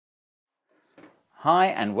Hi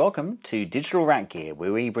and welcome to Digital Rack Gear,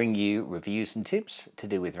 where we bring you reviews and tips to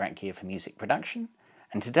do with rack gear for music production.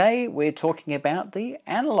 And today we're talking about the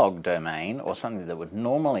analog domain, or something that would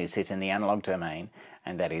normally sit in the analog domain,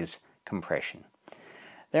 and that is compression.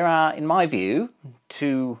 There are, in my view,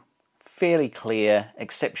 two fairly clear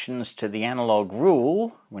exceptions to the analog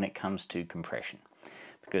rule when it comes to compression,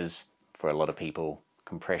 because for a lot of people,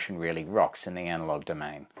 compression really rocks in the analog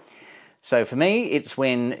domain. So for me, it's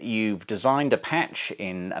when you've designed a patch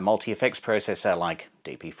in a multi-effects processor like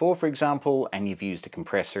DP4, for example, and you've used a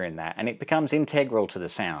compressor in that, and it becomes integral to the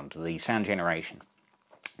sound generation.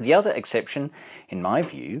 The other exception, in my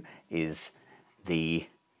view, is the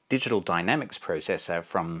digital dynamics processor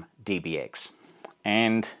from dBX.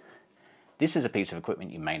 And this is a piece of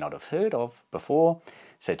equipment you may not have heard of before,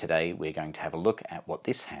 so today we're going to have a look at what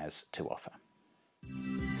this has to offer.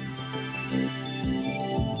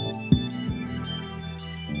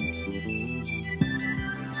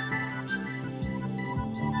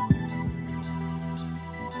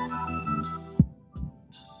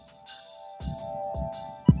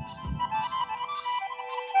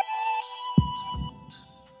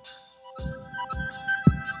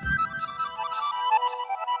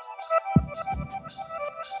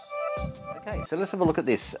 Okay, so let's have a look at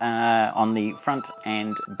this on the front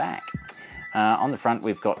and back. On the front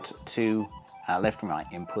we've got two left and right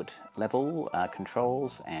input level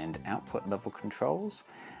controls and output level controls,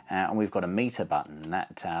 and we've got a meter button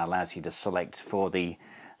that allows you to select for the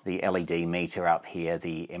LED meter up here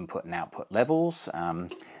the input and output levels,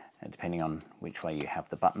 depending on which way you have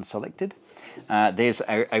the button selected. There's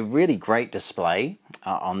a really great display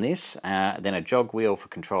on this, then a jog wheel for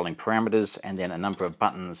controlling parameters, and then a number of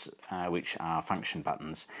buttons which are function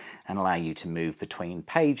buttons and allow you to move between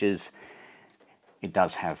pages. It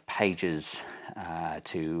does have pages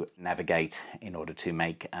to navigate in order to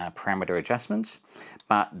make parameter adjustments,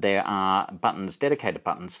 but there are buttons, dedicated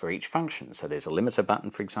buttons for each function. So there's a limiter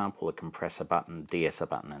button, for example, a compressor button, de-esser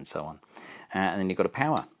button, and so on. And then you've got a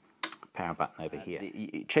power button over here.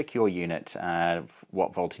 Check your unit,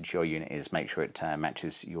 what voltage your unit is, make sure it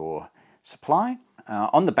matches your supply.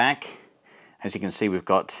 On the back, as you can see, we've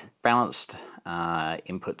got balanced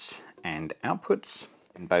inputs and outputs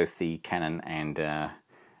in both the Canon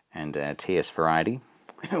and TS variety.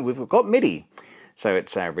 We've got MIDI, so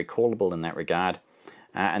it's recallable in that regard.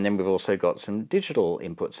 And then we've also got some digital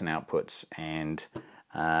inputs and outputs, and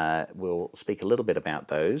we'll speak a little bit about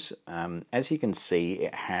those. As you can see,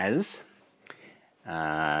 it has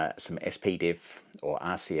some SPDIF or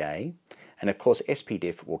RCA, and of course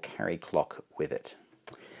SPDIF will carry clock with it.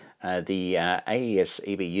 The AES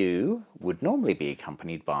EBU would normally be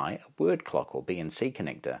accompanied by a word clock or BNC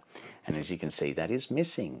connector, and as you can see, that is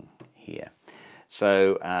missing here.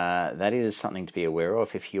 So that is something to be aware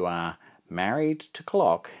of if you are married to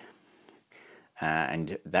clock,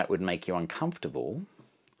 and that would make you uncomfortable.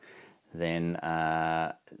 Then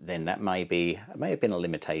that may have been a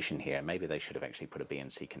limitation here. Maybe they should have actually put a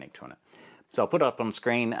BNC connector on it. So I'll put up on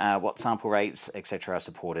screen what sample rates, etc. are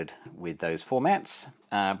supported with those formats,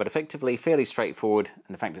 but effectively fairly straightforward,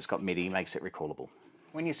 and the fact it's got MIDI makes it recallable.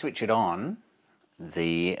 When you switch it on,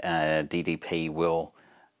 the DDP will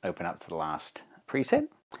open up to the last preset,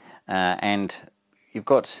 and you've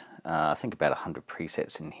got I think about 100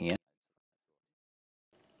 presets in here.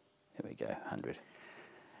 There we go, 100.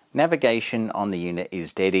 Navigation on the unit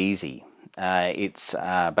is dead easy. It's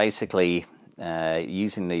basically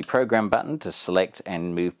using the program button to select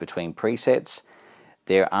and move between presets.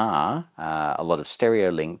 There are a lot of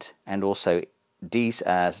stereo linked and also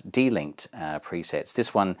delinked presets.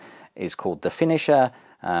 This one is called the finisher.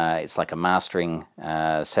 It's like a mastering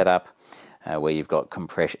setup where you've got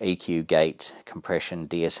EQ, gate, compression,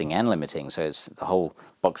 de-essing and limiting, so it's the whole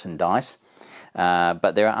box and dice.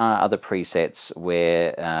 But there are other presets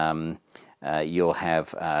where you'll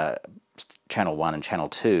have channel 1 and channel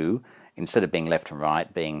 2, instead of being left and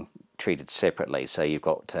right, being treated separately. So you've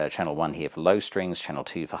got channel 1 here for low strings, channel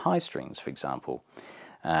 2 for high strings, for example.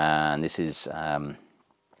 And this is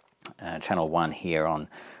channel 1 here on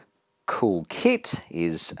Cool Kit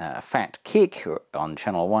is Fat Kick on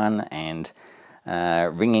channel 1, and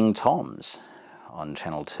Ringing Toms on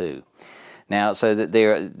channel 2. Now, so that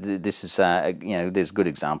this is there's good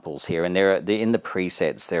examples here, and in the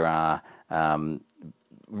presets there are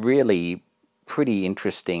really pretty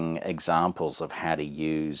interesting examples of how to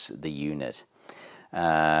use the unit,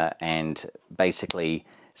 and basically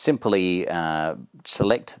simply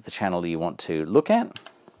select the channel you want to look at.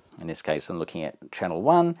 In this case, I'm looking at channel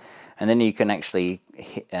 1, and then you can actually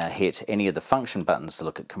hit any of the function buttons to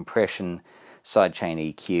look at compression,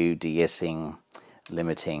 sidechain EQ, de-essing,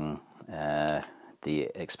 limiting, the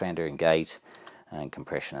expander and gate, and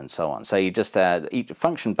compression and so on. So you just, each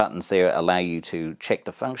function buttons there allow you to check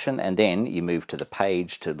the function, and then you move to the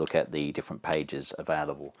page to look at the different pages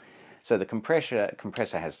available. So the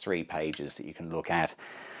compressor has 3 pages that you can look at.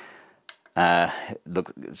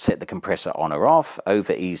 Set the compressor on or off,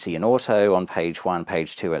 over, easy and auto on page 1.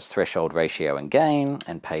 Page 2 has threshold, ratio and gain,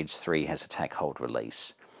 and page 3 has attack, hold,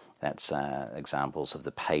 release. That's examples of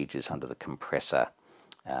the pages under the compressor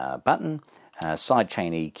button.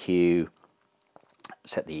 Sidechain EQ,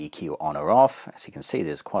 set the EQ on or off. As you can see,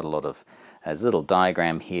 there's quite a lot of, there's a little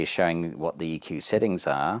diagram here showing what the EQ settings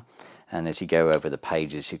are, and as you go over the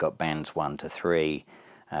pages, you've got bands 1 to 3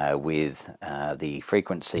 with the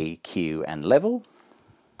frequency, Q and level,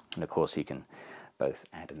 and of course you can both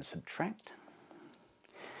add and subtract.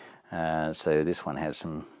 So this one has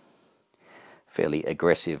some fairly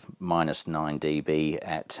aggressive -9 dB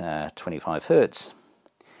at 25 Hertz,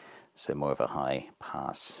 so more of a high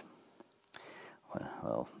pass.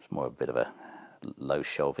 Well, it's more a bit of a low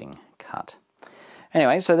shelving cut.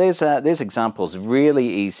 Anyway, so there's examples. Really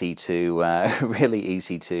easy to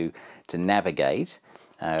to navigate.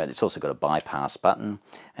 It's also got a bypass button,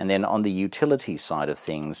 and then on the utility side of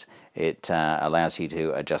things, it allows you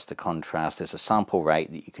to adjust the contrast. There's a sample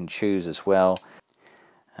rate that you can choose as well,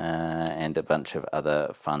 and a bunch of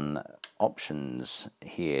other fun options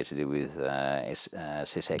here to do with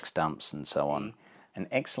SSX dumps and so on. An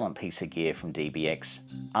excellent piece of gear from DBX,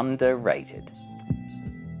 underrated.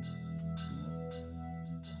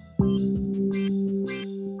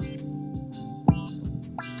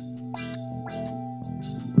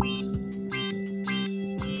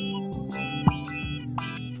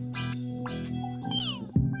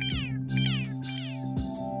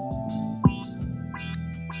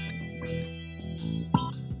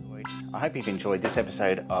 I hope you've enjoyed this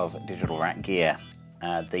episode of Digital Rat Gear.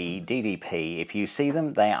 The DDP, if you see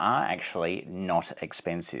them, they are actually not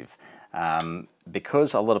expensive.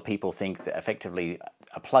 Because a lot of people think that effectively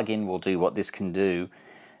a plug-in will do what this can do,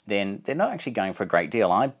 then they're not actually going for a great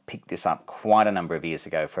deal. I picked this up quite a number of years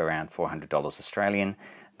ago for around $400 Australian.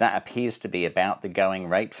 That appears to be about the going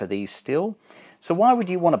rate for these still. So why would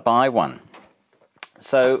you want to buy one?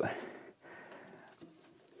 So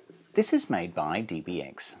this is made by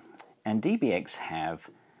DBX, and DBX have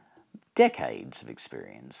decades of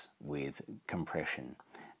experience with compression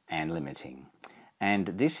and limiting, and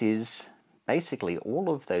this is basically all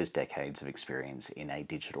of those decades of experience in a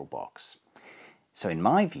digital box. So in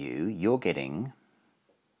my view, you're getting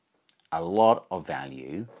a lot of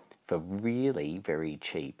value for really very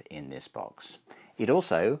cheap in this box. It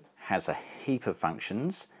also has a heap of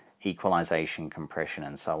functions, equalization, compression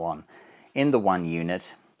and so on, in the one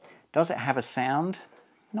unit. Does it have a sound?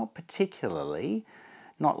 Not particularly,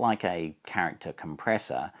 not like a character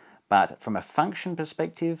compressor, but from a function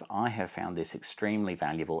perspective, I have found this extremely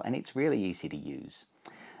valuable, and it's really easy to use.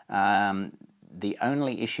 The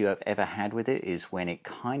only issue I've ever had with it is when it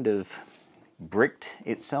kind of bricked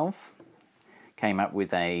itself, came up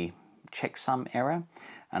with a checksum error,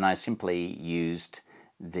 and I simply used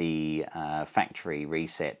the factory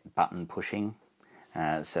reset button pushing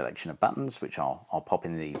selection of buttons, which I'll pop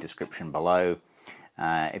in the description below.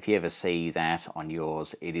 If you ever see that on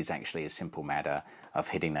yours, it is actually a simple matter of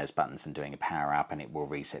hitting those buttons and doing a power up, and it will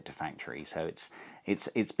reset to factory. So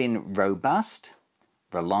it's been robust,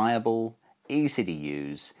 reliable, easy to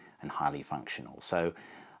use, and highly functional. So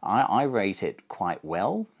I rate it quite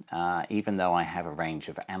well. Even though I have a range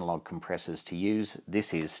of analog compressors to use,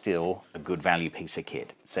 this is still a good value piece of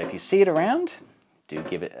kit. So if you see it around, do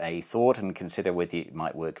give it a thought and consider whether it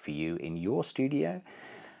might work for you in your studio.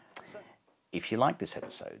 If you like this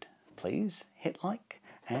episode, please hit like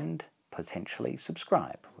and potentially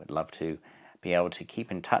subscribe. We'd love to be able to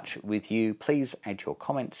keep in touch with you. Please add your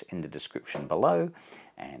comments in the description below,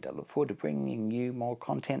 and I look forward to bringing you more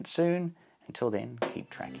content soon. Until then, keep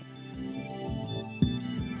tracking.